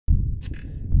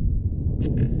Yo,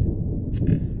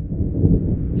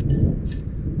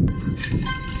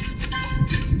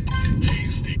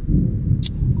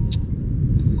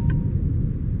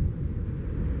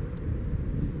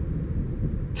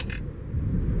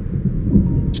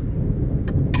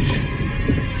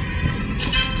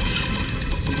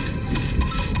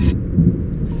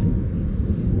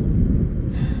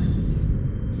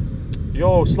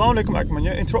 Assalamu alaikum Akman,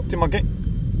 you're interrupting my game.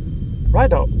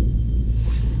 Ride out?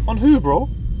 On who, bro?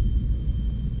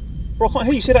 Bro, I can't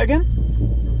hear you, say that again?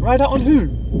 Ride out on who?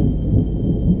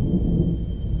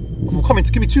 I'm coming,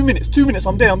 give me 2 minutes,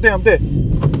 I'm there.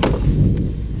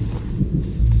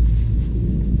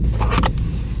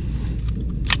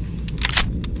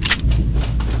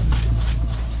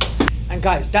 And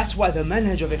guys, that's why the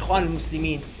manhaj of Ikhwan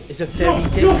al-Muslimin is a very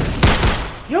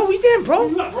dangerous. Yo, we doing, bro?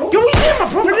 Yo, we doing, my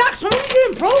bro? Relax, man. What we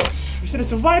doing, bro? You said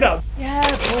it's a ride out. Yeah,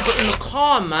 bro, but in the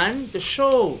car, man. The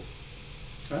show.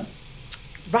 Huh?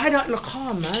 Ride out in the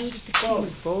car, man. Just the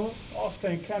keys, bro. I was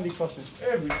playing Candy Crush and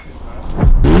everything, man.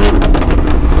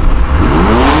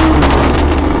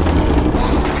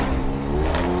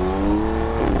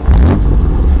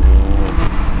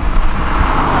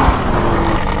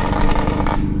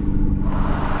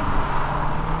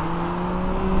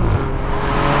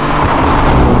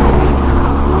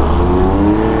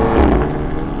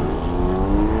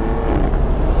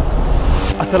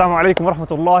 Assalamu alaikum wa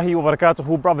rahmatullahi wa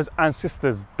barakatuhu, brothers and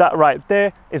sisters. That right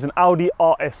there is an Audi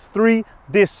RS3.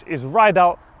 This is Ride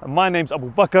Out, and my name's Abu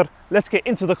Bakr. Let's get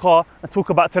into the car and talk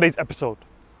about today's episode.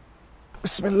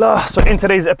 Bismillah. So in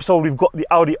today's episode, we've got the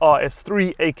Audi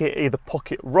RS3, aka the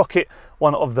Pocket Rocket,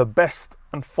 one of the best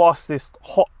and fastest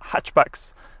hot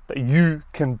hatchbacks that you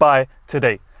can buy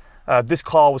today. This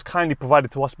car was kindly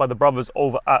provided to us by the brothers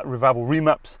over at Revival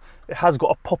Remaps. It has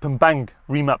got a pop and bang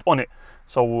remap on it.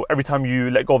 So every time you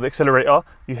let go of the accelerator,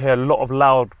 you hear a lot of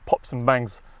loud pops and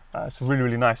bangs. It's really,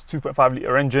 really nice. 2.5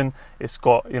 litre engine. It's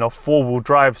got, 4-wheel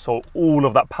drive. So all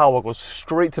of that power goes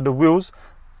straight to the wheels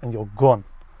and you're gone.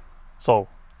 So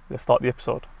let's start the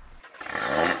episode.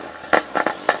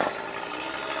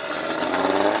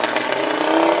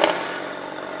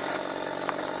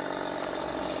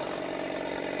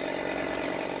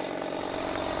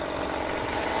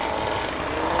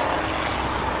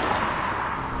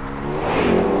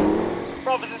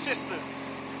 Brothers and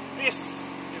sisters, this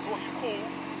is what you call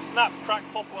snap, crack,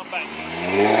 pop and bang.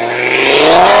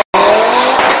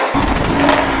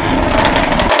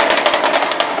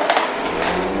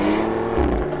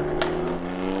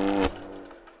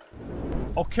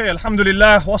 Okay,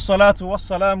 alhamdulillah, wassalatu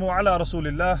wassalamu ala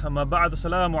rasulillah, amma ba'd,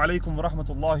 assalamu alaikum wa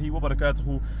rahmatullahi wa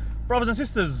barakatuhu. Brothers and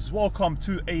sisters, welcome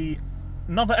to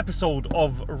another episode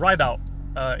of Ride Out.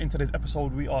 In today's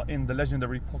episode, we are in the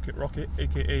legendary Pocket Rocket,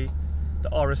 aka the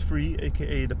RS3,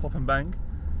 aka the Pop and Bang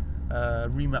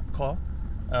remap car.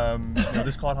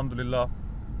 This car, alhamdulillah,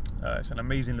 it's an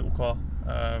amazing little car,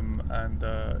 and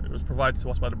it was provided to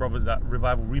us by the brothers at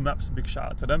Revival Remaps. Big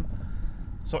shout out to them.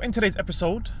 So in today's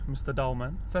episode, Mr.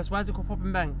 Dowman. First, why is it called Pop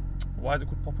and Bang? Why is it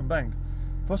called Pop and Bang?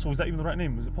 First of all, is that even the right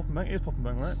name? Is it Pop and Bang? It is Pop and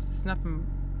Bang, right? Snap and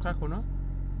crackle, no?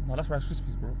 No, that's Rice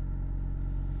Krispies, bro.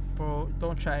 Bro,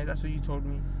 don't try it. That's what you told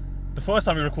me. The first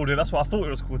time we recorded, that's what I thought it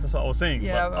was called. That's what I was saying.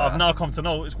 Yeah, but I've now come to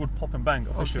know it's called Pop and Bang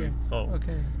officially. Okay. So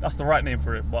that's the right name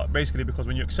for it. But basically, because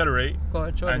when you accelerate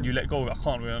and you let go, I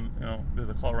can't really, there's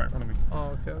a car right in front of me.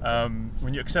 Oh, okay.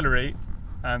 When you accelerate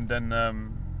and then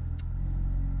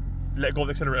let go of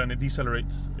the accelerator and it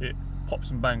decelerates, it pops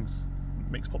and bangs,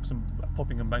 makes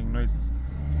popping and banging noises.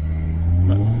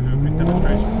 But to do a big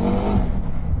demonstration.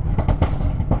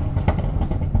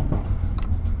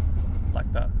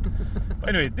 Like that. But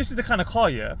anyway, this is the kind of car,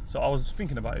 yeah. So I was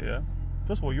thinking about it, yeah.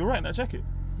 First of all, you're right in that jacket.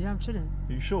 Yeah, I'm chilling.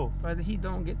 Are you sure? But the heat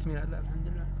don't get to me like that,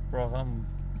 alhamdulillah. Bro, I'm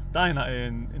dying out here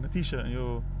in a t-shirt and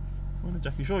you're in a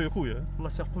jacket. You sure you're cool, yeah? Allah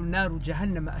سيقول نار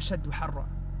جهنم أشد حرا.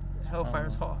 Hellfire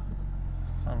is hot.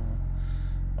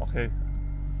 Okay.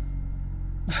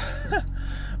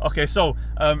 Okay, so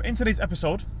in today's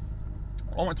episode,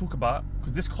 I want to talk about,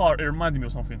 because this car, it reminded me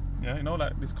of something. Yeah,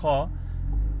 like this car,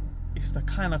 it's the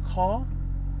kind of car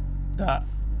that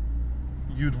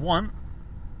you'd want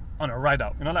on a ride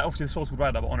out. Like obviously the so-called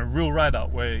ride out, but on a real ride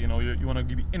out where you want to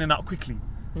be in and out quickly.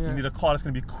 Yeah. You need a car that's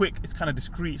going to be quick. It's kind of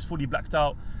discreet. It's fully blacked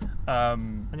out.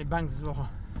 And it bangs as well.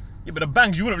 Yeah, but the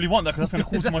bangs, you wouldn't really want that because that's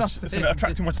going to cause too much. It's going to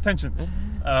attract too much attention.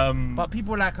 But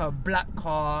people like a black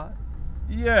car.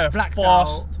 Yeah,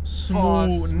 fast,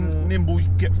 small, nimble. You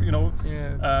get,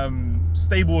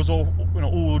 stable as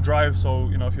all-wheel drive.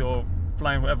 So if you're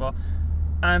flying, whatever.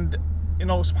 And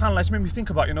subhanallah, it's made me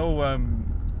think about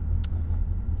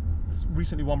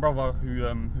recently one brother who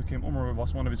came Umrah with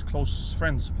us, one of his close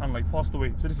friends, subhanAllah, he passed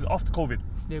away. So this is after COVID.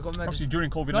 They got married. Obviously during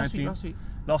COVID-19.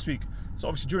 Last week. So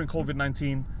obviously during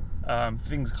COVID-19,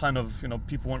 things kind of,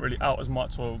 people weren't really out as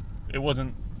much, so it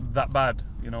wasn't that bad,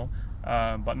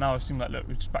 But now it seems like, look,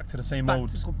 we're just back to the same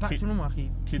mode. Back to normal,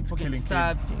 kids killing getting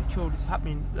stabbed, kids. getting killed. It's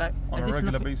happening like on a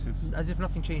regular basis. As if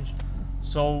nothing changed.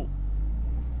 So,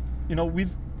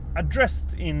 we've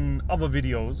addressed in other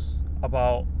videos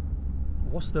about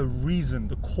what's the reason,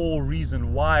 the core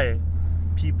reason why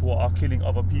people are killing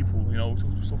other people. We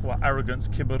talk about arrogance,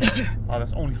 kibr,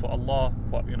 that's only for Allah,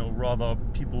 but rather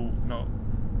people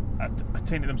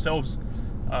attain it themselves.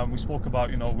 We spoke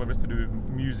about whether it's to do with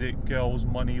music, girls,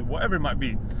 money, whatever it might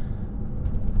be.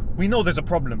 We know there's a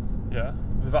problem, yeah,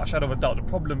 without a shadow of a doubt. The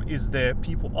problem is there.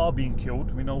 People are being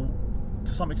killed. We know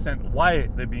to some extent why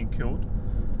they're being killed,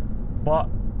 but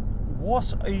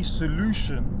what's a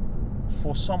solution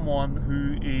for someone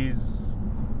who is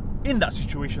in that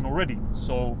situation already?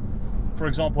 So, for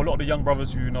example, a lot of the young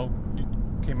brothers who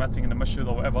came matting in the masjid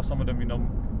or whatever, some of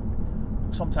them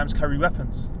sometimes carry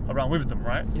weapons around with them,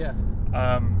 right? Yeah.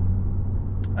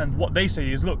 And what they say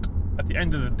is, look, at the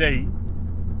end of the day,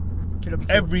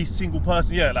 every single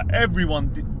person,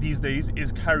 everyone these days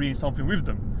is carrying something with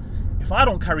them. If I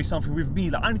don't carry something with me,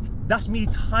 that's me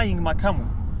tying my camel.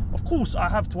 Of course, I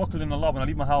have tawakkul in Allah when I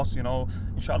leave my house,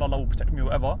 inshallah Allah will protect me,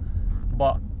 whatever.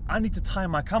 But I need to tie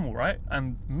my camel, right?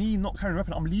 And me not carrying a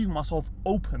weapon, I'm leaving myself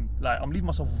open, I'm leaving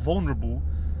myself vulnerable.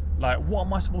 What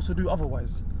am I supposed to do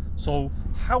otherwise? So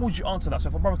how would you answer that? So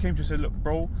if a brother came to you and said, look,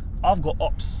 bro, I've got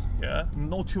ops, yeah,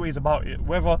 no two ways about it.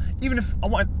 Even if I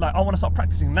want to start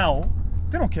practicing now,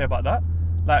 they don't care about that.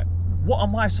 What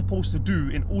am I supposed to do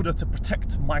in order to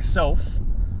protect myself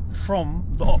from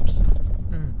the ops?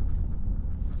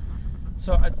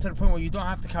 So to the point where you don't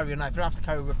have to carry a knife, you don't have to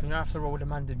carry a weapon, you don't have to roll with a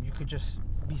mandem, you could just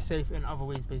be safe in other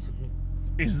ways, basically.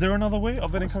 Is there another way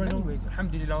of any carrying on? Ways.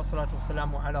 Alhamdulillah wa salatu wa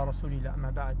salamu ala rasulillah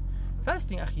amma ba'd. First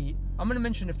thing, akhi, I'm going to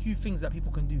mention a few things that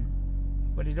people can do,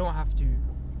 but they don't have to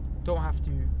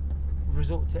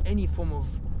resort to any form of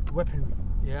weaponry,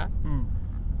 yeah?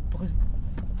 Because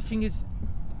the thing is,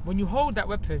 when you hold that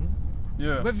weapon,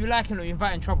 whether you like it or not, you're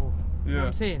inviting trouble. You know what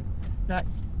I'm saying?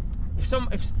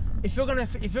 If you're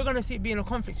gonna see it be in a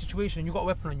conflict situation, you got a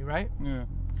weapon on you, right? Yeah.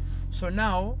 So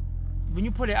now, when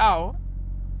you pull it out,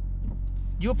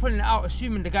 you're pulling it out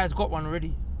assuming the guy's got one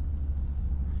already.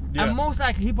 Yeah. And most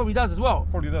likely he probably does as well.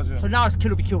 Probably does, yeah. So now it's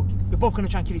kill or be killed. You're both gonna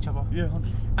try and kill each other. Yeah,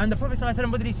 100%. And the Prophet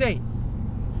ﷺ, what did he say?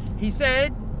 He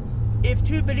said, if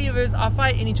two believers are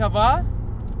fighting each other,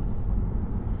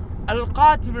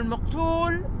 al-qatil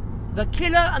al-maqtul, the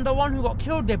killer and the one who got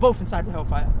killed, they're both inside the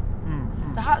hellfire.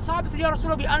 The Sahaba said, Ya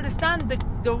Rasulullah, we understand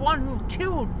the one who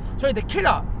killed, the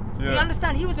killer. We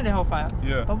understand he was in the hellfire.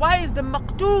 Yeah. But why is the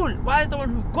maqtul, why is the one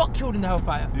who got killed in the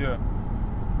hellfire? Yeah.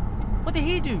 What did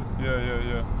he do?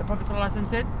 Yeah. The Prophet ﷺ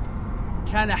said,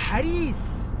 Kana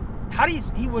Haris.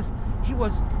 Haris, he was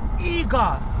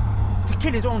eager to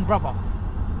kill his own brother.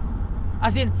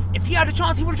 As in, if he had a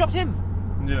chance, he would have dropped him.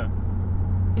 Yeah.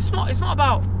 It was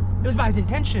about his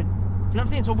intention. Do you know what I'm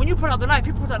saying? So when you pull out the knife,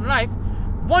 he pulls out the knife,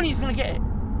 one of you is going to get it.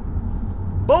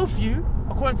 Both of you,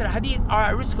 according to the hadith, are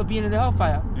at risk of being in the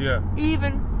hellfire. Yeah.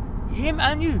 Even him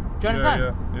and you. Do you understand?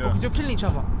 Yeah. Because you're killing each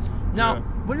other. Now,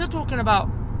 we're not talking about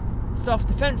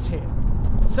self-defense here.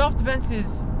 Self-defense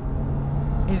is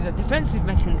a defensive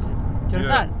mechanism. Do you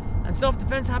understand? And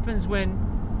self-defense happens when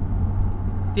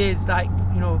there's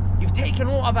you've taken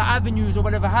all other avenues or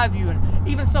whatever have you, and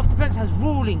even self-defense has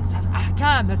rulings, has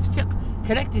ahkam, has fiqh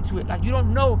connected to it. You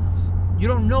don't know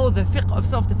the fiqh of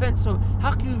self-defense, so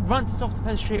how can you run to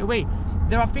self-defense straight away?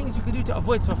 There are things you can do to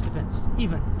avoid self-defense,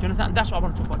 even. Do you understand? That's what I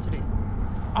want to talk about today.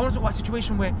 I want to talk about a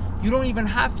situation where you don't even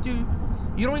have to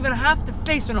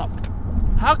face an op.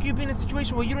 How can you be in a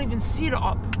situation where you don't even see the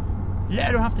op, let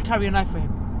alone have to carry a knife for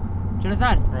him? Do you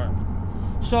understand? Right.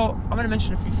 So I'm going to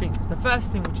mention a few things. The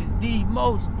first thing, which is the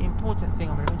most important thing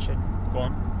I'm going to mention, Go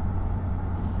on.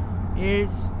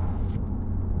 is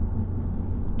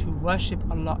to worship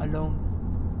Allah alone,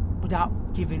 without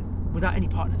any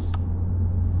partners.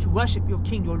 To worship your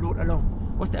King, your Lord alone.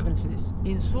 What's the evidence for this?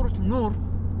 In Surah An-Nur,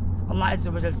 Allah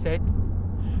Azza wa Jal said,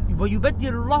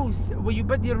 وَيُبَدِّلُ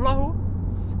اللَّهُ,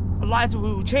 Allah Azza wa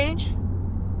Jal will change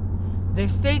their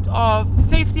state of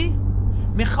safety,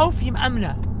 مِنْ خَوْفِهِمْ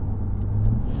أَمْنًا.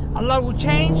 Allah will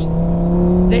change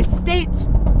their state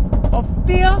of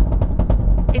fear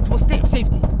into a state of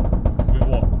safety. With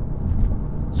what?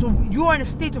 So you are in a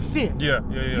state of fear. Yeah.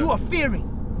 You are fearing.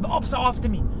 The ops are after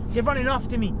me. They're running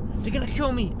after me. They're going to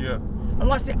kill me. Yeah.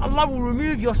 Allah said, Allah will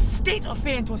remove your state of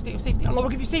fear into a state of safety. Allah will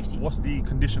give you safety. What's the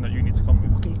condition that you need to come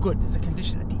with? Okay, good. There's a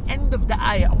condition at the end of the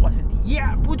ayah. Allah said,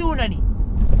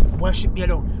 يَعْبُدُونَنِي, worship me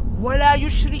alone. وَلَا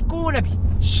يُشْرِكُونَ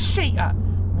بِي شَيْئًا,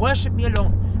 worship me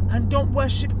alone. And don't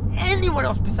worship anyone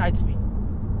else besides me.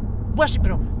 Worship me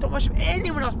alone. Don't worship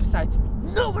anyone else besides me.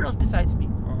 No one else besides me.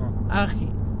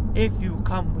 Akhi, if you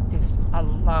come with this,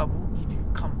 Allah will give you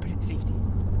complete safety.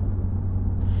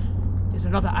 There's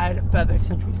another ayah that further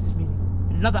accentuates this meaning.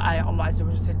 In another ayah, Allah Azza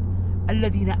wa Jalla said,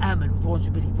 الَّذِينَ آمَنُوا, the ones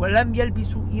who believe, وَلَمْ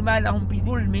يَلْبِسُوا إِيمَانَهُمْ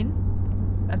بِظُلْمٍ,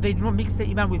 and they do not mix their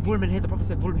iman with dhulm. And here the Prophet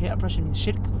said dhulm here, oppression, means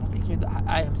shirk. The Prophet explained the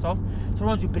ayah himself. So the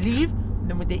ones who believe, and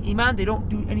then with their iman, they don't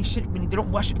do any shirk, meaning they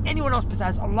don't worship anyone else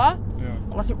besides Allah.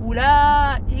 Allah said,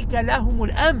 أُولَٰئِكَ لَهُمُ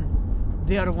الْأَمْنِ,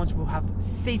 they are the ones who will have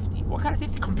safety. What kind of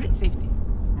safety? Complete safety.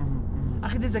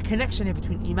 Akhi, there's a connection here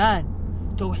between iman,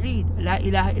 tawheed, la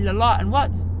ilaha illallah, and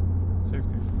what?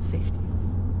 Safety.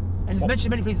 And it's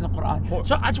mentioned many places in the Quran.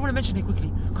 So I just want to mention it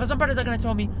quickly, because some brothers are going to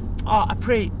tell me, I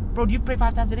pray. Bro, do you pray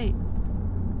 5 times a day?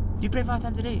 Do you pray 5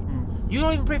 times a day? You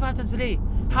don't even pray 5 times a day.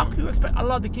 How can you expect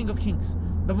Allah, the King of Kings,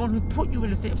 the one who put you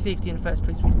in a state of safety in the first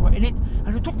place when you were in it, and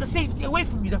who took the safety away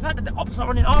from you, the fact that the ops are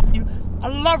running after you,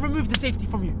 Allah removed the safety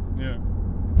from you.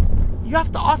 You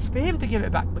have to ask for Him to give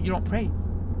it back, but you don't pray.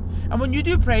 And when you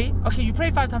do pray, okay, you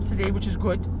pray 5 times a day, which is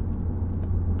good,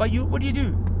 but what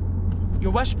do?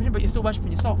 You're worshipping Him, but you're still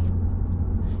worshipping yourself.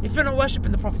 If you're not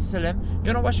worshipping the Prophet ﷺ,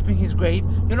 you're not worshipping his grave,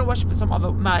 you're not worshipping some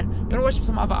other man, you're not worshipping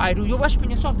some other idol, you're worshipping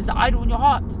yourself. There's an idol in your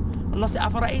heart. Allah said,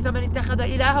 أَفَرَأَيْتَ مَنِ اتَّخَذَ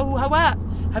إِلَهَهُ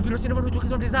هَوَاهُ, have you not seen anyone who took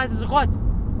his own desires as a God?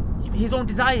 His own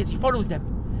desires, he follows them.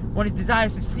 When his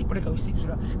desires to sleep, he sleeps with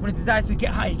her. When his desires to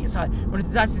get high, he gets high. When his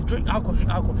desires to drink alcohol,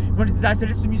 drink alcohol. When his desires to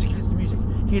listen to music, he listens to music.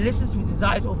 He listens to his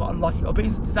desires over Allah. He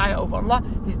obeys his desire over Allah.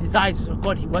 His desires is a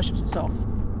God. He worships himself. Do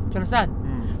you understand?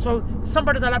 So some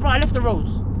brothers are like, bro, I left the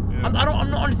roads. I'm not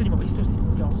honest anymore, but he's still sleeping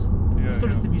with girls. He's still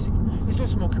listening to music. He's still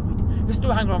smoking weed. He's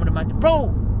still hanging around with a man.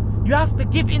 Bro, you have to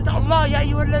give in to Allah. Ya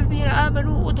ayyuhalladhina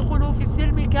amanu udkhulu fi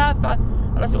silmi kafa.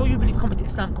 Allah said, oh, you believe, come into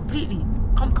Islam completely.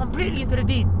 Come completely into the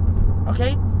deen.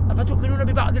 Okay? أفتؤمنون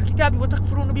ببعض الكتاب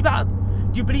وتكفرون ببعض.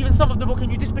 Do you believe in some of the book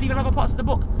and you disbelieve in other parts of the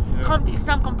book? Come to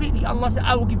Islam completely. Allah said,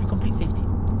 I will give you complete safety.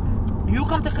 You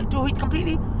come to Tawheed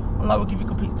completely, Allah will give you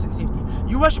complete safety.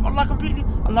 You worship Allah completely,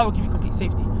 Allah will give you complete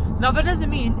safety. Now that doesn't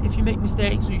mean if you make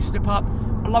mistakes or you slip up,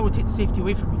 Allah will take the safety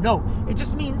away from you. No, it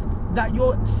just means that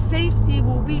your safety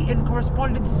will be in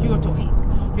correspondence to your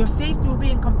Tawheed. Your safety will be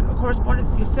in correspondence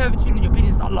to your servitude and your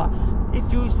obedience to Allah. If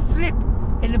you slip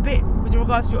in a bit with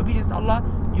regards to your obedience to Allah,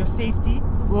 your safety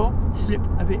will slip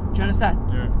a bit. Do you understand?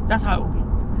 That's how it will be.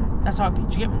 That's how it will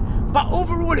be. Do you get me? But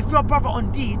overall, if you're a brother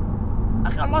on deen,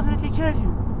 Allah's going to take care of you.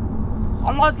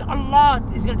 Allah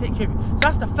is going to take care of you. So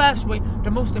that's the first way,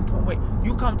 the most important way.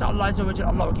 You come to Allah Azza wa Jalla,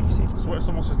 Allah will give you safety. So if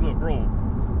someone says, look bro,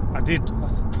 I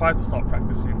tried to start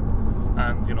practicing,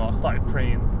 and I started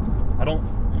praying. I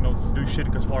don't do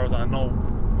shirk as far as I know,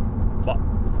 but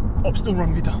ops still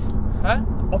run me down.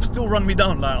 Ops still run me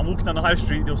down. Like I'm walking down the high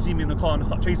street, they'll see me in the car and they'll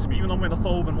start chasing me, even though I'm wearing a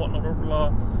thobe and whatnot, blah, blah,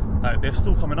 blah. Like they're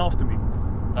still coming after me.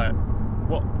 Like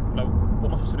what am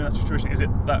I supposed to do in that situation?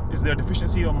 Is there a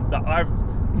deficiency that I've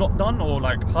not done, or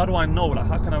like how do I know? Like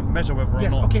how can I measure whether or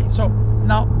not? Okay, so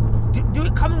now do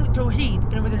it coming with Tawheed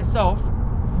in and within itself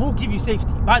will give you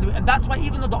safety, by the way, and that's why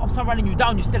even though the ops are running you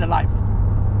down, you're still alive.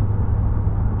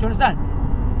 Do you understand?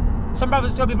 Some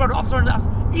brothers tell me, brother, ops are running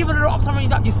down. Even though the ops are running you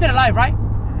down, you're still alive, right?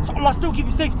 So Allah still give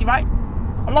you safety, right?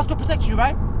 Allah still protects you,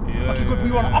 right? Okay, good, but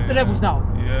you want to up the levels now.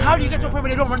 How do you get to a point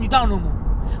where they don't run you down no more?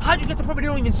 How do you get to a point where they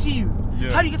don't even see you?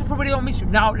 How do you get to a point where they don't miss you?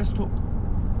 Now let's talk.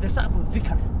 There's something called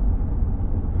dhikr.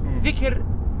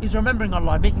 Dhikr is remembering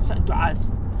Allah, making certain du'as.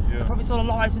 The Prophet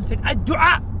ﷺ said,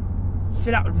 Ad-du'a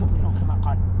sila'ul mu'min, kama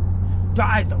qala.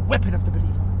 Du'a is the weapon of the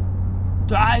believer.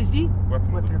 Du'a is the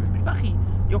weapon of the believer.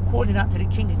 You're calling out to the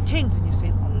King of Kings and you're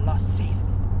saying, Allah save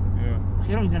me.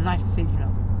 You don't need a knife to save you now.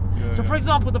 So for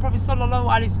example, the Prophet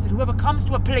ﷺ said, whoever comes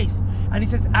to a place and he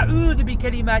says, A'udhu bi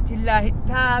kalimatillahi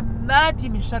tammati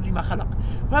min sharri ma khalaq.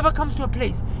 Whoever comes to a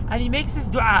place and he makes this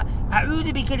dua,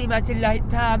 A'udhu bi kalimatillahi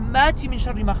tammati min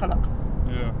sharri ma khalaq.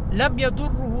 لم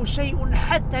يضره شيء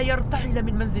حتى يرتحل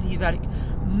من منزله ذلك.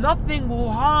 Nothing will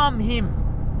harm him.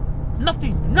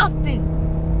 Nothing.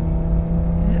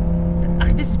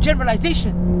 This is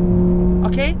generalization.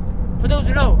 Okay? For those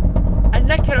who know,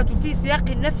 النكرة في سياق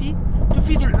النفي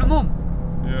تفيد العموم.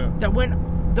 That when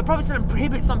the Prophet ﷺ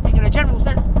prohibits something in a general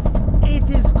sense, it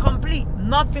is complete.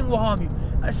 Nothing will harm you.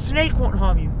 A snake won't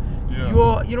harm you.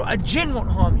 A jinn won't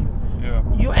harm you.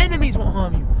 Your enemies won't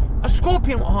harm you. A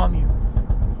scorpion won't harm you.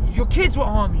 Your kids won't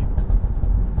harm you.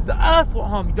 The earth won't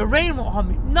harm you. The rain won't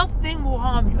harm you. Nothing will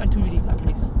harm you until you leave that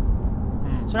place.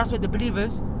 So that's why the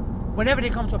believers, Whenever they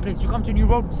come to a place, you come to a new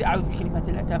road, say أعوذ بكلمات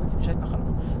الله التامة من شر ما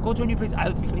خلق. Go to a new place,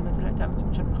 أعوذ بكلمات الله التامة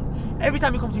من شر ما خلق. Every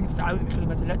time you come to a new place, أعوذ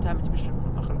بكلمات الله التامة من شر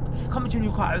ما خلق. Come to a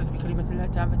new car, أعوذ بكلمات الله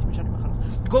التامة من شر ما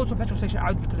خلق. Go to a petrol station,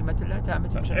 أعوذ بكلمات الله التامة من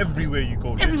شر ما خلق. Everywhere you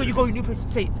go. Everywhere you go, a new place,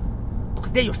 say it.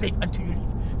 Because there you're safe until you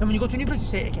leave. Then when you go to a new place, you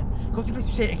say it again. Go to a new place,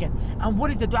 you say it again. And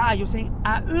what is the dua? You're saying,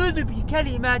 أعوذ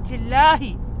بكلمات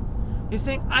الله. You're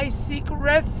saying, I seek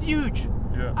refuge.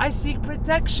 Yeah. I seek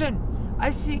protection.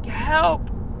 I seek help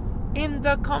in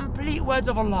the complete words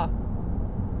of Allah.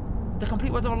 The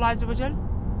complete words of Allah Azza wa Jal,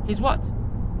 His what?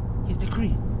 His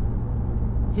decree.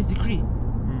 His decree.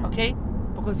 Okay?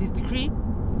 Because His decree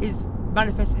is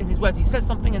manifest in His words. He says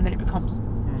something and then it becomes.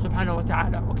 Subhanahu wa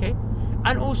ta'ala. Okay?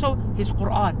 And also His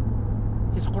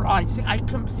Quran. His Quran. He's saying, I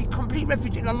seek complete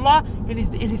refuge in Allah in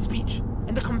His speech.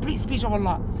 In the complete speech of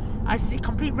Allah. I seek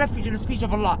complete refuge in the speech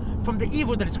of Allah from the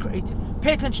evil that is created.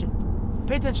 Pay attention.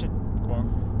 Pay attention. Go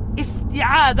on.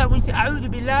 Isti'adha, when you say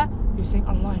A'udhu Billah, you're saying,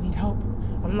 Allah, I need help.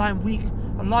 Allah, I'm weak.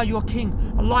 Allah, you are king.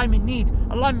 Allah, I'm in need.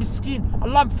 Allah, I'm miskeen.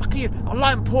 Allah, I'm faqir. Allah,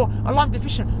 I'm poor. Allah, I'm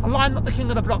deficient. Allah, I'm not the king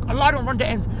of the block. Allah, I don't run the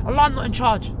ends. Allah, I'm not in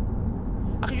charge.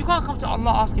 You can't come to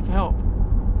Allah asking for help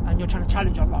and you're trying to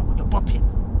challenge Allah when you're bopping.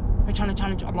 You're trying to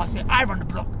challenge Allah, say, I run the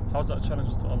block. How's that a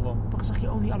challenge to Allah? Because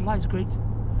only Allah is great.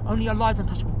 Only Allah is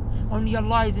untouchable. Only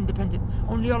Allah is independent.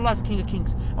 Only Allah is King of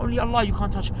Kings. Only Allah you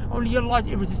can't touch. Only Allah is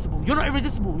irresistible. You're not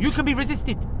irresistible. You can be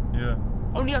resisted. Yeah.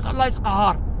 Only as Allah is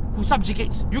Qahar, who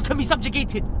subjugates. You can be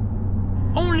subjugated.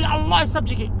 Only Allah is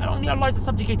subjugate. Only Allah is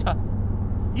the subjugator.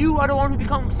 You are the one who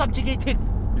becomes subjugated.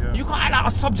 Yeah. You can't allow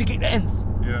us subjugate the ends.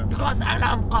 Yeah. You can't say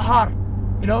I'm Qahar.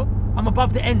 You know, I'm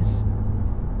above the ends.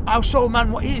 I'll show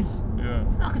man what is. Yeah.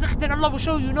 No, because then Allah will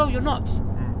show you, no, you're not.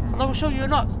 Allah will show you you're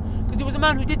not. Because there was a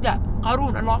man who did that.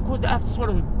 Qarun, Allah caused the earth to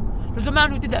swallow him. There was a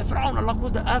man who did that. Fir'aun, Allah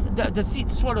caused the sea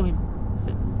to swallow him.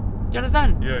 Do you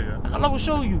understand? Yeah, yeah. Like Allah will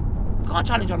show you. You can't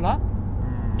challenge Allah.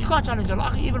 You can't challenge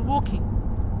Allah. Even walking.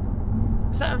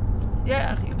 So,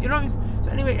 yeah, you know what I mean?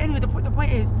 So anyway, the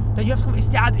point is that you have to come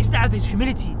isti'adha. Isti'adha is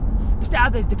humility.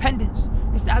 Isti'adha is dependence.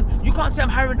 Isti'adha. You can't say I'm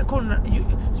harrowing the corner.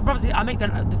 So brothers say, I make the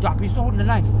dua, but you're still holding the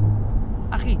knife.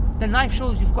 The knife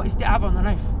shows you've got isti'adha on the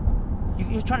knife.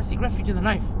 You're trying to seek refuge in the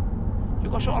knife.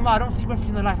 You've got to show Allah, I don't seek refuge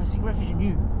in the knife, I seek refuge in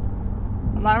you.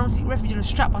 Allah, I don't seek refuge in a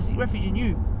strap, I seek refuge in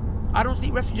you. I don't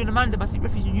seek refuge in a mandem, I seek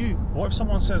refuge in you. What if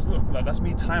someone says, look, like that's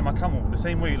me tying my camel the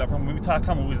same way, like when we tie a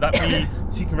camel, is that me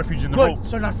seeking refuge in the rope?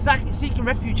 So now seeking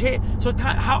refuge here. So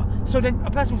then a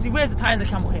person will say, where's the tying the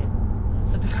camel here?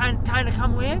 Does the tying the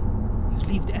camel here is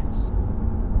leave the ends.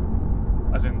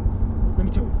 As in? So let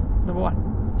me tell you. Number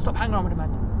one, stop hanging around with the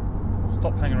mandem.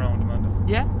 Stop hanging around with the mandem.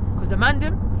 Yeah? Because the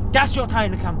mandem, that's your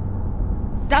tying the camel.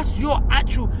 That's your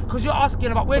actual, because you're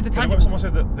asking about where's the tangible. What if someone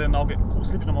says that then I'll get caught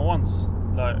slipping on my ones?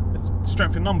 Like, it's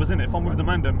strength in numbers, isn't it? If I'm with the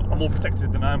mandem, I'm more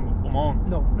protected than I am on my own.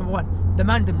 No, number one, the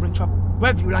mandem bring trouble,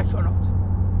 whether you like it or not.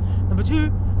 Number two,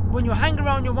 when you hang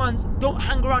around your ones, don't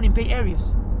hang around in Bay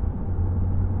areas.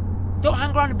 Don't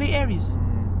hang around in Bay areas.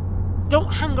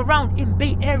 Don't hang around in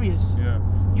Bay areas. Yeah.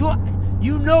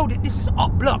 You know that this is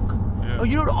up block. Yeah. Or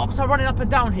you know the ops are running up and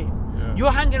down here. Yeah.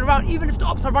 You're hanging around, even if the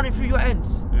ops are running through your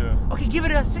ends. Yeah. Okay, give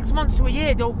it 6 months to a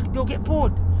year, they'll get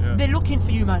bored. Yeah. They're looking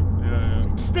for you, man. Yeah,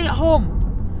 yeah. Just stay at home.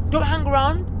 Don't hang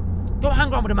around. Don't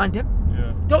hang around with the mandem.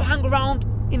 Yeah. Don't hang around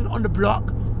on the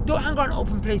block. Don't hang around in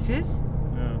open places.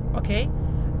 Yeah. Okay?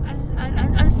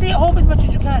 And stay at home as much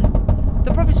as you can.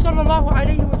 The Prophet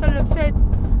ﷺ said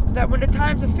that when the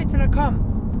times of fitna come,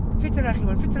 when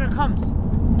fitna comes,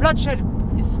 bloodshed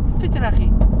is fitna.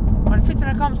 When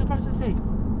fitna comes, what the Prophet say?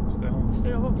 Stay home. Stay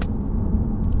at home.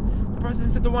 The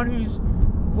Prophet said the one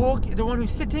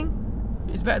who's sitting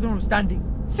is better than the one who's standing.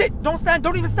 Sit, don't stand,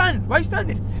 don't even stand. Why are you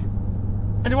standing?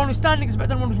 And the one who's standing is better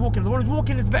than the one who's walking. The one who's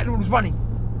walking is better than the one who's running.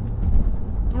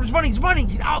 The one who's running,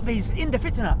 he's out there, he's in the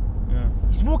fitna. Yeah.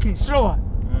 He's walking, he's slower.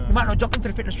 Yeah. He might not jump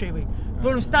into the fitna straight away. The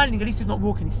one who's standing, at least he's not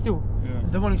walking, he's still. Yeah.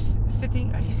 And the one who's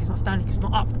sitting, at least he's not standing, he's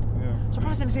not up. Yeah. So the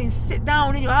Prophet is saying, sit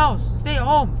down in your house, stay at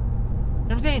home. You know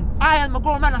what I'm saying? I am a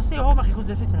grown man, I stay at home because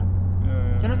of the fitna. Yeah.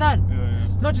 Do you understand? Yeah,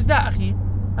 yeah. Not just that, Akhi,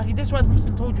 this is what the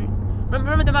Prophet told you.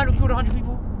 Remember the man who killed 100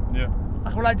 people? Yeah.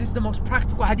 Akhi, this is the most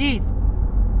practical hadith.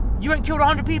 You ain't killed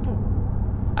 100 people.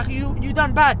 Akhi, you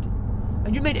done bad.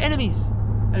 And you made enemies.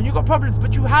 And you got problems,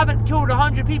 but you haven't killed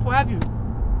 100 people, have you?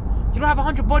 You don't have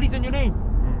 100 bodies on your name.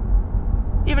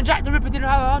 Even Jack the Ripper didn't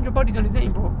have 100 bodies on his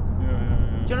name, bro. Yeah, yeah,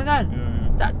 yeah. Do you understand? Yeah,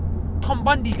 yeah. That Tom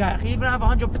Bundy guy, he even have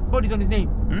 100 bodies on his name.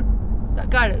 Who? That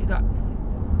guy, that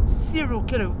serial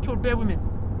killer who killed bare women.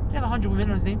 He have 100 women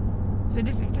on his name. So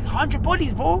this 100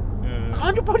 bodies, bro. Yeah, yeah.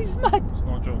 100 bodies is mad. It's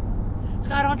not a joke. This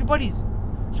guy had 100 bodies.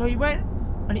 So he went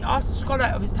and he asked the scholar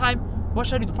of his time, what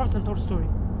should I do? The Prophet told the story.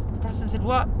 The Prophet said,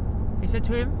 what? He said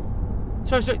to him,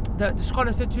 the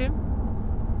scholar said to him,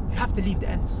 you have to leave the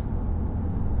ends.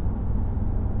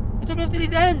 He told me you have to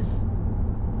leave the ends.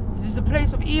 This is a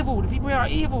place of evil. The people here are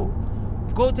evil.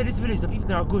 You go to this village, the people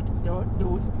there are good. They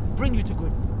will bring you to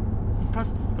good.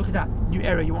 Plus, look at that new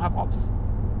area. You won't have ops.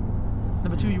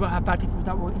 Number two, you won't have bad people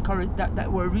that will encourage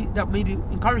that may be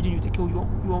encouraging you to kill you.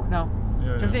 You won't now. Yeah, Do you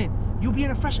know what I'm saying? You'll be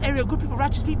in a fresh area, good people,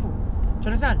 righteous people. Do you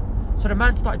understand? So the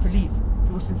man started to leave.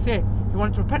 He was sincere. He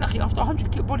wanted to repent. After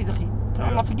 100 bodies, can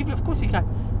Allah forgive you? Of course He can.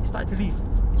 He started to leave.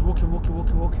 He's walking.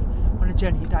 On a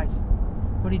journey, he dies.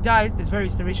 When he dies, there's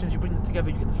various narrations. You bring them together,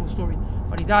 you get the full story.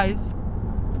 When he dies,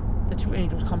 the two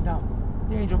angels come down.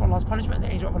 The angel of Allah's punishment and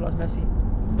the angel of Allah's mercy.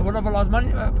 The one of Allah's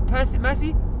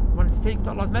mercy wanted to take him to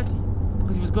Allah's mercy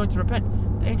because he was going to repent.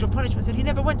 The angel of punishment said he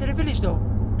never went to the village though.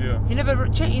 Yeah. He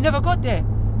never got there.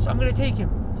 So I'm going to take him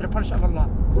to the punishment of Allah.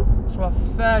 So a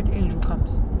third angel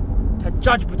comes to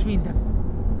judge between them.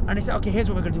 And he said, okay, here's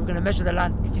what we're going to do. We're going to measure the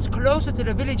land. If he's closer to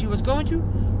the village he was going to,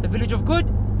 the village of good,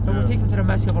 then we'll take him to the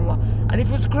mercy of Allah. And if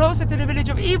he was closer to the village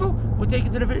of evil, we'll take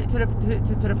him to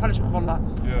the punishment of Allah.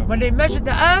 Yeah. When they measured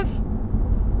the earth,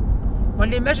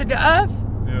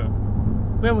 Yeah.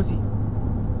 where was he?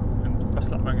 And that's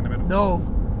that bang in the middle. No.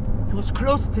 He was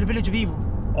closer to the village of evil.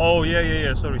 Oh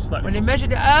yeah. Sorry, slightly. When they closer. measured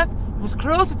the earth, he was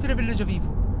closer to the village of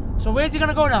evil. So where's he going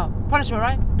to go now? Punishment,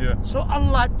 right? Yeah. So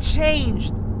Allah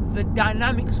changed the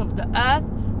dynamics of the earth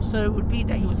so it would be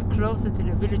that he was closer to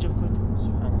the village of good.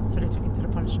 So they took him to the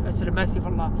punishment, to the mercy of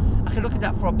Allah. Akhi, look at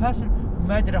that. For a person who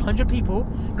murdered 100 people,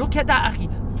 look at that, Akhi.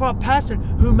 For a person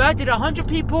who murdered 100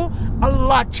 people,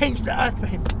 Allah changed the earth for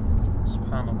him.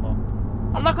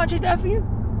 Subhanallah. Allah can't change the earth for you.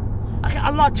 Akhi,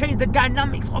 Allah changed the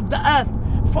dynamics of the earth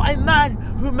for a man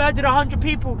who murdered 100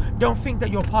 people. Don't think that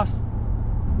you're past.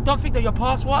 Don't think that you're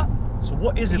past what? So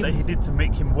what is it that he did to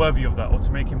make him worthy of that, or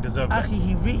to make him deserve that? Akhi,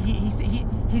 he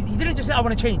didn't just say, I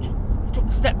want to change. He took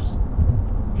the steps.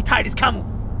 He tied his camel.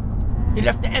 He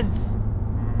left the ends.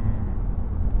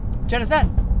 Do you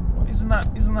understand? Isn't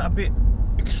that a bit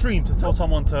extreme to tell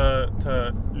someone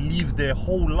to leave their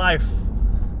whole life,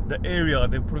 the area?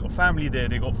 They've probably got family there,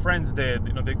 they got friends there,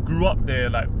 you know, they grew up there,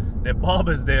 like their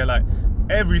barbers there, like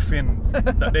everything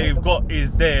that they've got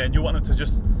is there, and you want them to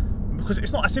just, because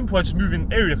it's not as simple as just moving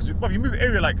area. Because you move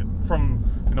area like from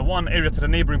one area to the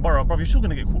neighbouring borough, bruv, you're still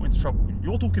gonna get caught into trouble.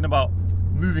 You're talking about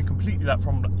moving completely, like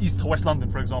from east to west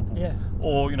London, for example,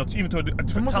 or even to a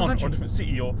different town country. or a different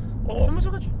city, or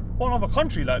another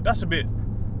country. Like it's a bit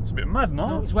mad, no?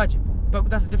 No, it's wajib. But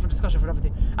that's a different discussion for another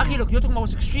day. Akhi, look, you're talking about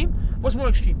what's extreme. What's more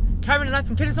extreme? Carrying a knife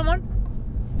and killing someone,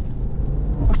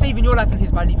 or saving your life and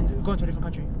his by going to a different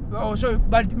country? Oh, sorry,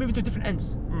 by moving to different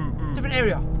ends, different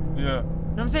area. Yeah. You know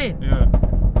what I'm saying? Yeah.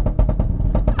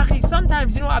 Akhi,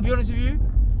 sometimes, you know what, I'll be honest with you,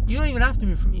 you don't even have to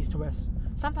move from east to west.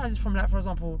 Sometimes it's from, like, for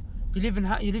example, you live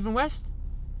in west,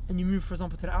 and you move, for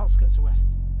example, to the outskirts of west,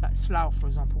 like Slough, for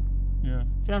example. Yeah. Do you know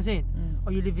what I'm saying?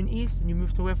 Or you live in east and you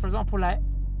move to where, for example, like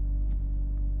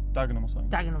Dagenham or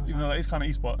something. Even though that is kind of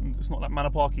east, but it's not like Manor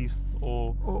Park East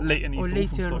or Leighton East. Or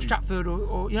Leighton or Stratford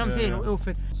or you know what I'm saying, or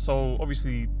Ilford. So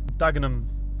obviously Dagenham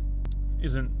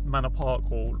isn't Manor Park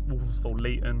or Walthamstow,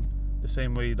 Leighton, the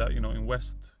same way that, in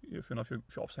West, if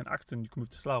you're up St Acton, you can move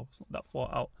to Slough. It's not that far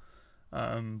out.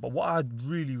 But what I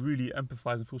really, really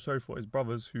empathise and feel sorry for is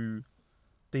brothers who,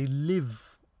 they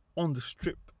live on the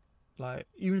strip. Like,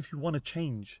 even if you want to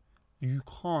change, you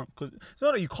can't. Because it's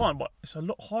not that you can't, but it's a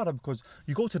lot harder, because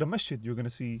you go to the masjid, you're going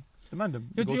to see the mandem.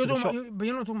 But you're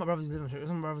not talking about brothers who live on the strip. You're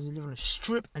talking about brothers who live on a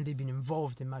strip and they've been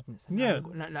involved in madness.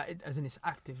 And like, as in it's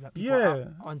active. Like, people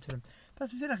are onto them.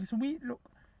 That's what we said. Like, so look,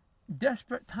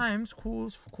 desperate times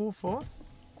call for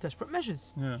desperate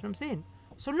measures. Yeah. You know what I'm saying?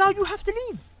 So now you have to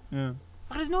leave. Yeah.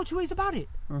 Like, there's no two ways about it.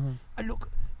 And look,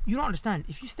 you don't understand.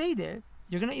 If you stay there,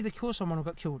 you're going to either kill someone or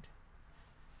get killed.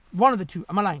 One of the two.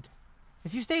 Am I lying?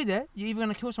 If you stay there, you're either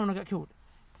going to kill someone or get killed.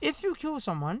 If you kill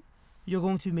someone, you're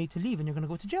going to be made to leave and you're going to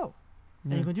go to jail.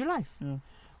 And you're going to do life. Yeah.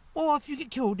 Or if you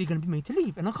get killed, you're going to be made to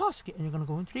leave in a casket and you're going to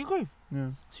go into your grave.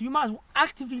 Yeah. So you might as well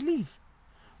actively leave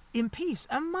in peace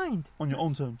and mind. On your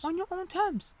own terms. On your own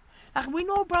terms. Like, we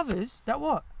know brothers that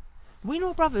what? We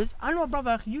know brothers. I know a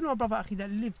brother, you know a brother that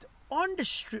lived on the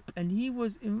strip, and he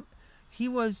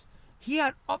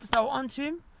had ops that were onto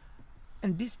him,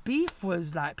 and this beef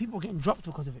was like people were getting dropped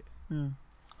because of it. Yeah.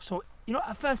 So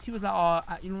at first he was like,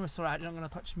 it's alright, you're not gonna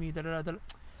touch me. Like,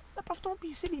 bro, don't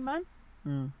be silly, man.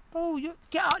 Bro, you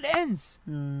get out the ends.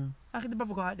 Like, the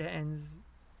brother got out the ends.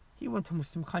 He went to a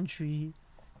Muslim country.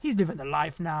 He's living the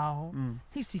life now.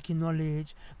 He's seeking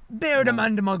knowledge. Bare the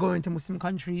man them are going to Muslim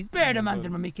countries. Bare the man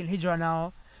them are making hijrah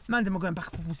now. Man them are going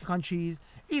back to Muslim countries.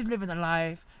 He's living the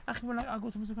life. Akhi, when I go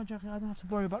to a Muslim country, I don't have to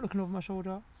worry about looking over my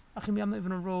shoulder. Akhi, me, I'm not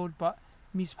even on road, but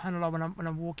me, subhanAllah, when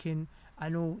I'm walking, I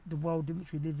know the world in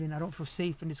which we live in. I don't feel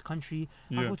safe in this country.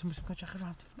 I go to a Muslim country, I don't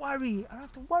have to worry. I don't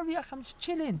have to worry. Akhi, I'm just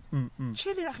chilling.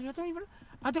 Chilling,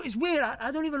 akhi. It's weird.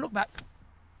 I don't even look back.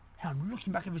 I'm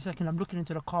looking back every second. I'm looking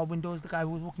into the car windows, the guy who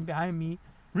was walking behind me.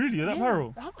 Really? You're that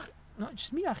parallel? Not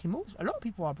just me, akhi. A lot of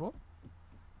people are, bro.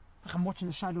 Like I'm watching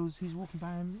the shadows, who's walking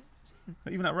behind me.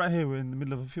 Even like right here, we're in the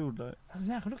middle of a field, like.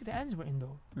 I can look at the ends we're in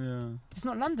though. Yeah. It's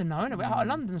not London now, innit? We're out of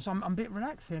London, so I'm a bit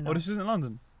relaxed here now. Oh, this isn't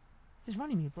London? It's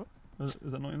running me, bro. Is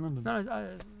that not in London? No, it's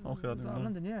okay, I out didn't of know.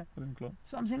 London, yeah. I didn't know.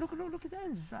 So I'm saying, look at the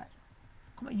ends. It's like,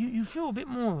 come on, you feel a bit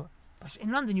more. But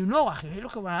in London, you know, akhi,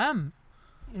 look at where I am.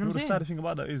 You know what I'm The saying? sad thing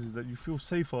about that is that you feel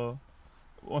safer.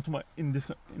 In like,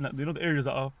 you know, the areas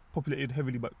that are populated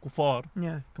heavily by kuffar,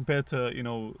 Yeah. compared to, you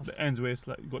know, the ends where it's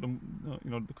like you got them, you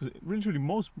know, because literally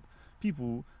most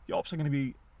people, your ops are going to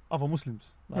be other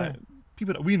Muslims, like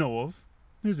people that we know of.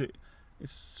 Who's it?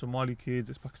 It's Somali kids,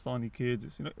 it's Pakistani kids,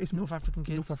 it's, you know, it's North African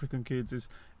kids. North African kids,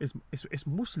 it's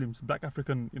Muslims, Black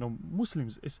African, you know,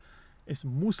 Muslims. It's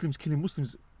Muslims killing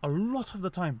Muslims a lot of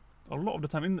the time,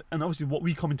 and obviously what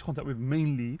we come into contact with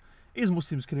mainly is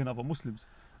Muslims killing other Muslims.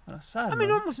 And that's sad. I mean,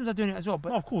 non-Muslims are doing it as well, but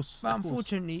no, of course. But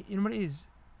unfortunately, you know what it is?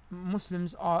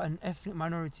 Muslims are an ethnic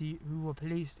minority who were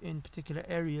placed in particular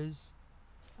areas,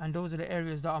 and those are the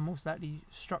areas that are most likely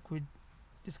struck with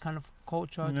this kind of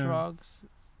culture, drugs,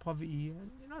 poverty.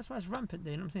 And, you know, that's why it's rampant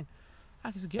there. You know what I'm saying?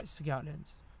 I guess it gets to get out there.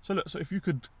 So look, so if you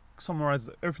could summarize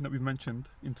everything that we've mentioned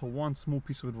into one small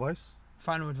piece of advice.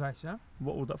 Final advice, yeah?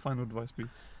 What would that final advice be?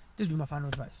 This would be my final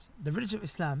advice. The religion of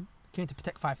Islam came to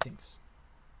protect 5 things.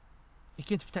 It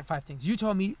came to protect 5 things. You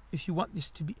tell me if you want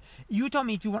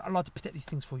Allah to protect these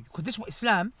things for you. Because this is what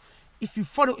Islam, if you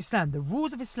follow Islam, the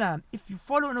rules of Islam, if you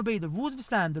follow and obey the rules of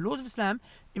Islam, the laws of Islam,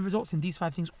 it results in these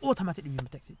 5 things automatically being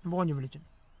protected. Number 1, your religion.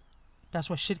 That's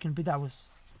why shirk and bid'ah was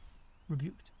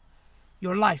rebuked.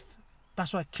 Your life.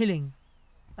 That's why killing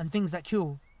and things that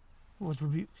kill was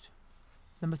rebuked.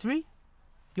 Number 3,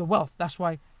 your wealth. That's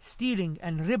why stealing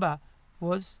and riba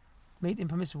was made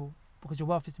impermissible, because your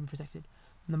wealth is to be protected.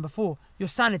 Number 4, your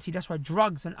sanity. That's why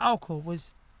drugs and alcohol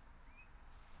was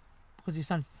because of your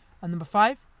sanity. And number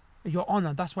 5, your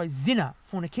honor. That's why zina,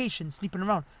 fornication, sleeping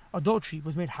around, adultery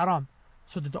was made haram,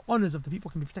 so that the honors of the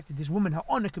people can be protected. This woman, her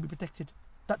honor can be protected.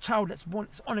 That child that's born,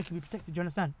 its honor can be protected. Do you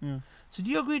understand? Yeah. So do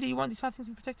you agree that you want these 5 things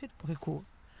to be protected? Okay, cool.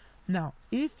 Now,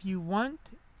 if you want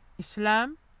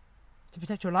Islam to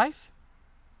protect your life,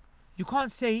 you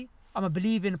can't say, I'm going to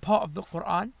believe in part of the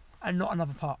Quran and not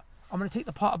another part. I'm going to take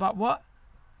the part about what?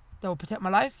 That will protect my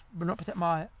life, but not protect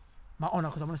my honor,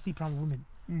 because I want to sleep around with women.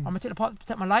 I'm going to take the part to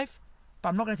protect my life, but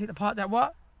I'm not going to take the part that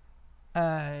what?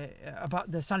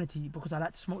 About the sanity, because I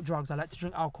like to smoke drugs, I like to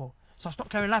drink alcohol. So I'll stop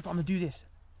carrying life, but I'm going to do this.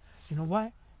 You know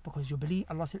why? Because you believe,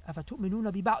 Allah said,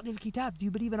 أَفَتُؤْمِنُونَ بِبَعْضِ الْكِتَابِ. Do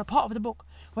you believe in a part of the book?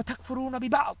 وَتَكْفُرُونَ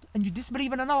بِبَعْضِ. And you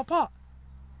disbelieve in another part.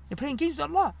 You're playing games with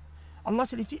Allah. Allah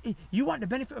said, if you want the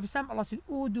benefit of Islam, Allah said,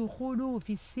 أُدْخُلُوا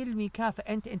فِي السِّلْمِ كَافَةً.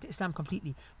 Enter into Islam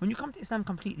completely. When you come to Islam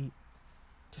completely,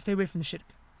 to stay away from the shirk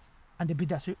and the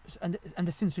bid'ah and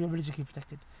the sins, so your religion can be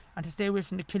protected, and to stay away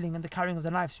from the killing and the carrying of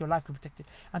the knife, so your life can be protected,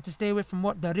 and to stay away from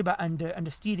what? The riba and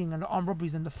the stealing and the armed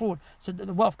robberies and the fraud, so that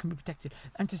the wealth can be protected,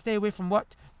 and to stay away from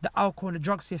what? The alcohol and the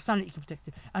drugs, so your sanity can be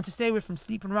protected, and to stay away from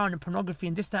sleeping around and pornography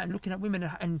and this, that, and looking at women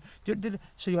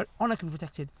so your honor can be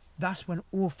protected. That's when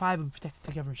all 5 will be protected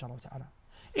together, inshallah ta'ala.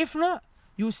 If not,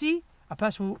 you'll see a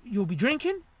person you'll be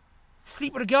drinking,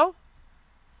 sleep with a girl,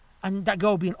 and that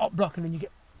girl will be an op block, and then you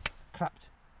get clapped.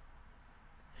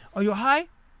 Or you're high,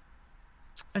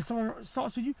 and someone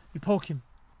starts with you, you poke him.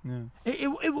 Yeah. It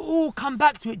will all come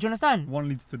back to it, do you understand? One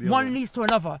leads to the other. One leads to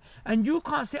another. And you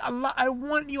can't say, Allah, I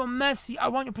want your mercy, I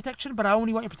want your protection, but I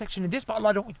only want your protection in this, but Allah,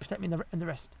 I don't want you to protect me in the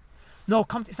rest. No,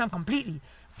 come to Islam completely.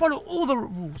 Follow all the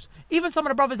rules. Even some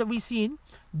of the brothers that we've seen,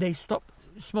 they stop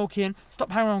smoking,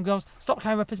 stop hanging around girls, stop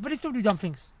carrying weapons, but they still do dumb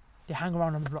things. They hang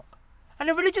around on the block. And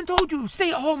the religion told you,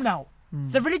 stay at home now.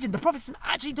 The religion, the Prophet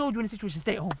actually told you in a situation,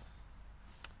 stay at home.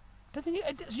 But then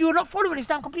you're not following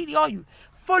Islam completely, are you?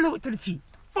 Follow it to the T.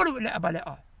 Follow it letter by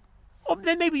letter. Or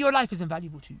then maybe your life isn't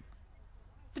valuable to you.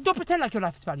 Then don't pretend like your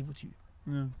life is valuable to you.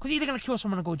 Because you're either going to kill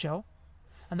someone and go to jail,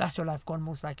 and that's your life gone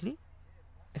most likely,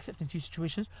 except in few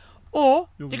situations, or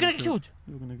you're going to get killed.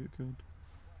 You're going to get killed.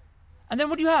 And then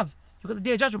what do you have? You've got the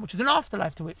Day of Judgment, which is an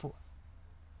afterlife to wait for.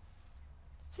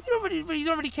 So you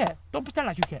don't really care. Don't pretend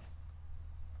like you care.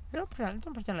 Don't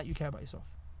pretend like you care about yourself.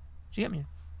 Do you get me?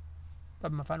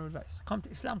 That'd be my final advice. Come to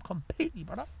Islam completely,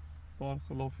 brother.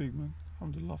 Barakallahu feek, man.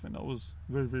 Alhamdulillah, I think that was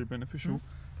very, very beneficial.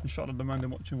 Inshallah, the man they're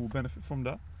watching will benefit from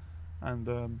that. And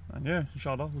yeah,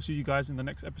 inshallah, we'll see you guys in the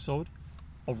next episode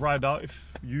of Ride Out.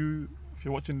 If you're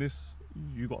watching this,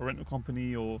 you got a rental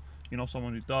company, or you know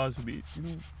someone who does, who'd be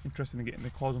interested in getting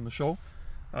their cars on the show,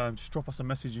 just drop us a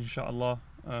message, inshallah,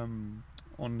 on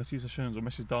Nasiha Sessions, or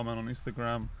message Dalman on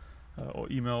Instagram,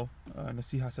 or email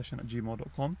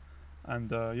nasihasession@gmail.com.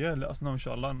 And yeah, let us know,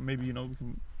 inshallah. Maybe we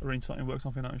can arrange something, work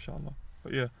something out, inshallah.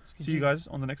 But yeah, see you guys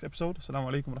on the next episode.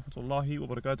 Assalamu alaikum wa rahmatullahi wa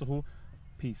barakatuhu.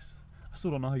 Peace. I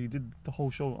still don't know how you did the whole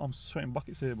show. I'm sweating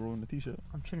buckets here, bro, in the t-shirt.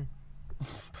 I'm chilling.